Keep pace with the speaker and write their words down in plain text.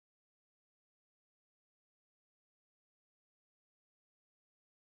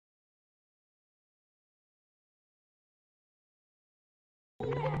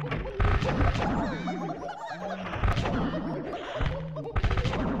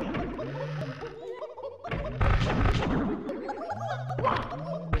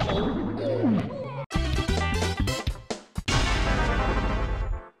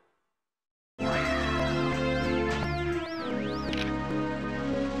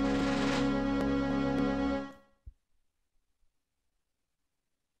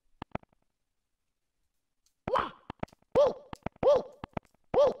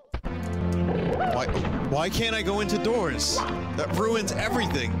Why can't I go into doors? That ruins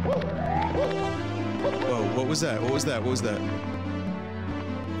everything. Whoa, what was that? What was that? What was that?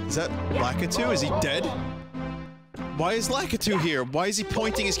 Is that Lakitu? Is he dead? Why is Lakitu here? Why is he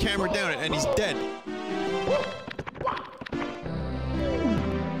pointing his camera down and he's dead?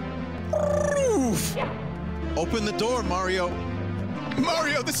 Oof. Open the door, Mario.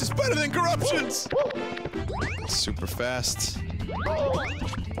 Mario, this is better than Corruptions! Super fast.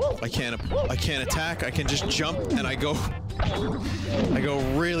 I can't attack, I can just jump and I go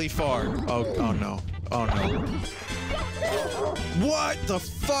really far. Oh no. Oh no. What the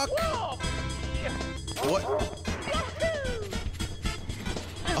fuck? What?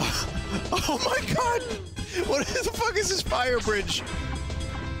 Oh my god! What the fuck is this fire bridge?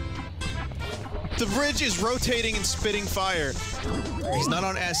 The bridge is rotating and spitting fire. He's not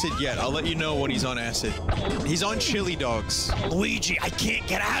on acid yet. I'll let you know when he's on acid. He's on chili dogs. Luigi, I can't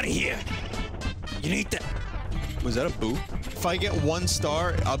get out of here. You need to... Was that a boo? If I get 1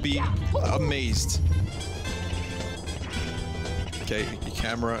 star, I'll be amazed. Okay,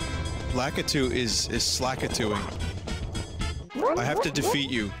 camera. Lakitu is slackituing. I have to defeat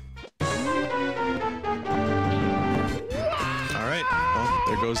you. Alright, well,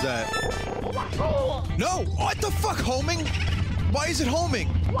 there goes that. No! What the fuck, homing? Why is it homing?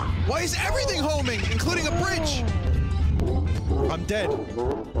 Why is everything homing, including a bridge? I'm dead.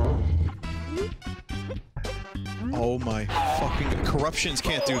 Oh my fucking... Corruptions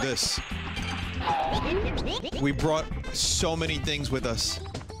can't do this. We brought so many things with us.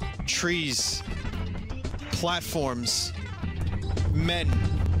 Trees. Platforms. Men.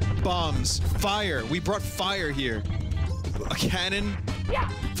 Bombs. Fire. We brought fire here. A cannon.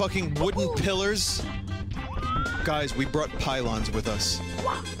 Fucking wooden pillars. Guys, we brought pylons with us.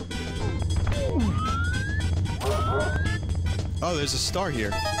 Oh, there's a star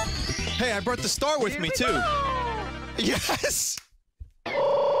here. Hey, I brought the star with me, too. Yes!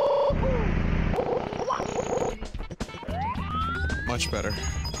 Much better.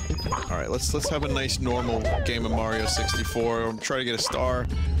 Alright, let's have a nice normal game of Mario 64. We'll try to get a star.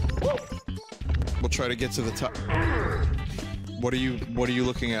 We'll try to get to the top. What are you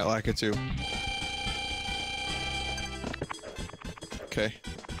looking at, Lakitu? Okay.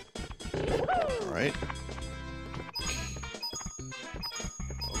 Alright.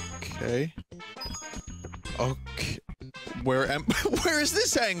 Okay. Okay. Where is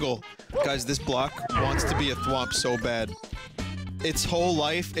this angle? Guys, this block wants to be a thwomp so bad. Its whole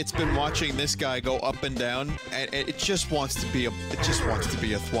life, it's been watching this guy go up and down, and it just wants to be a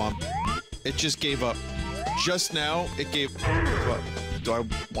thwomp. It just gave up. Just now, it gave... What? Do I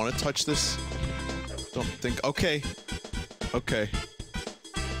want to touch this? Don't think... Okay. Okay.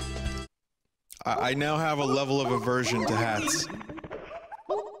 I now have a level of aversion to hats.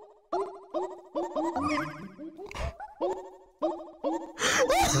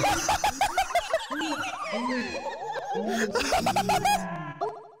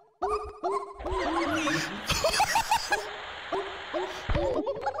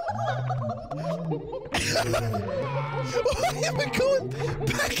 Why am I going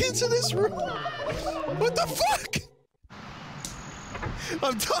back into this room? What the fuck?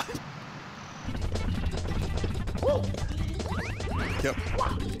 I'm done. Yep.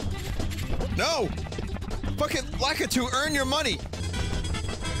 No! Fucking Lakitu, earn your money!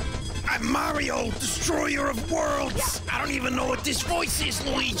 I'm Mario, destroyer of worlds! I don't even know what this voice is,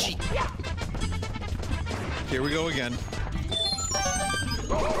 Luigi! Here we go again.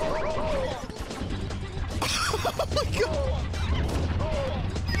 Oh my god!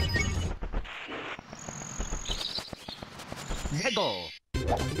 Lego!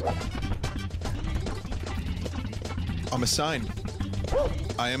 I'm a sign.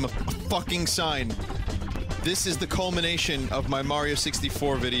 I am a fucking sign. This is the culmination of my Mario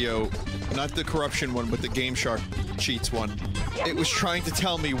 64 video. Not the corruption one, but the Game Shark cheats one. It was trying to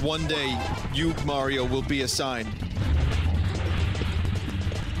tell me one day, you, Mario, will be a sign.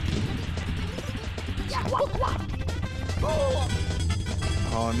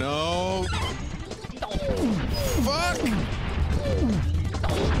 Oh no! Fuck!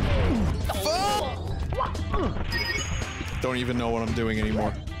 Fuck! don't even know what I'm doing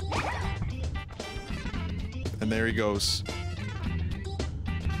anymore. And there he goes.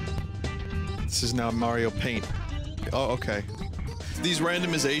 This is now Mario Paint. Oh, okay. These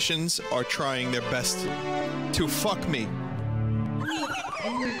randomizations are trying their best to fuck me.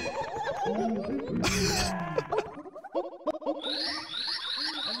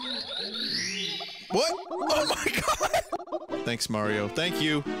 What? Oh my god! Thanks, Mario. Thank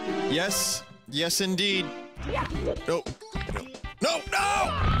you. Yes. Yes, indeed. No. No,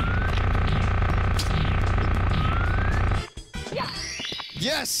 no!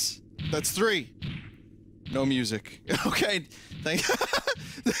 Yes! That's 3. No music. Okay. Thanks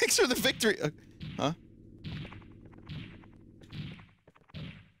for the victory. Huh?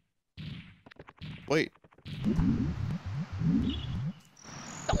 Wait.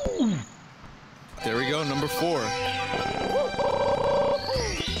 There we go, number 4.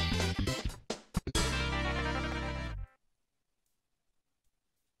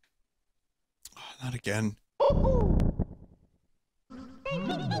 Oh, not again.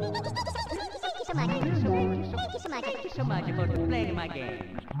 Thank you so much for playing my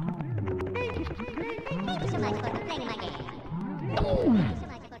game. Thank you so much for playing my game.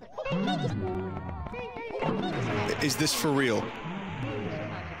 Is this for real?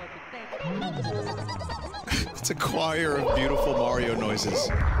 It's a choir of beautiful Mario noises.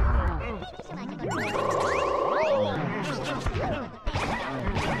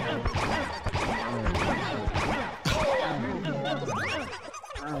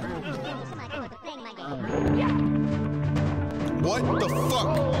 What the fuck?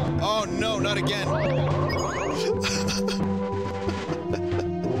 Oh no, not again.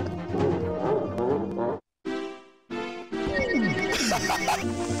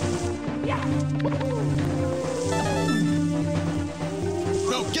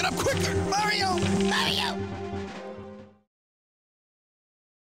 No, get up quicker! Mario! Mario!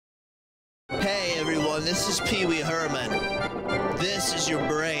 Hey everyone, this is Pee Wee Herman. This is your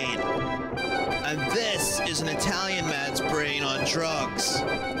brain. And this is an Italian man's brain on drugs.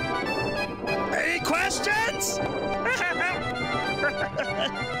 Any questions?